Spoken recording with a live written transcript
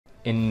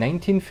In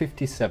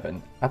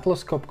 1957,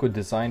 Atlas Copco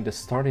designed a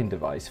starting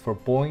device for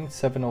Boeing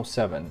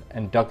 707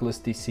 and Douglas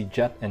DC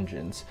jet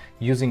engines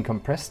using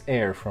compressed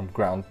air from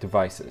ground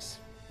devices.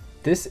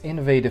 This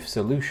innovative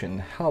solution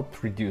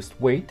helped reduce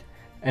weight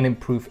and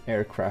improve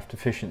aircraft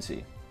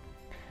efficiency.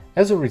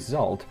 As a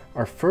result,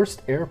 our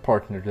first Air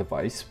Partner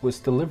device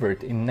was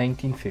delivered in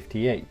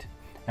 1958,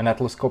 and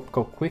Atlas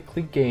Copco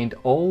quickly gained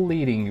all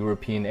leading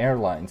European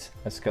airlines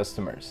as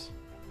customers.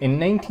 In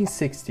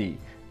 1960,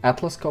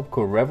 Atlas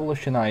Copco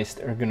revolutionized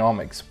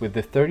ergonomics with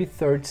the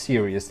 33rd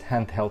series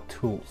handheld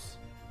tools.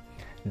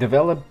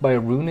 Developed by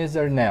Rune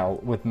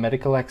Zernell with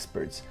medical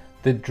experts,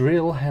 the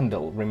drill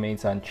handle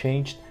remains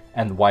unchanged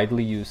and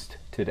widely used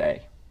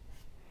today.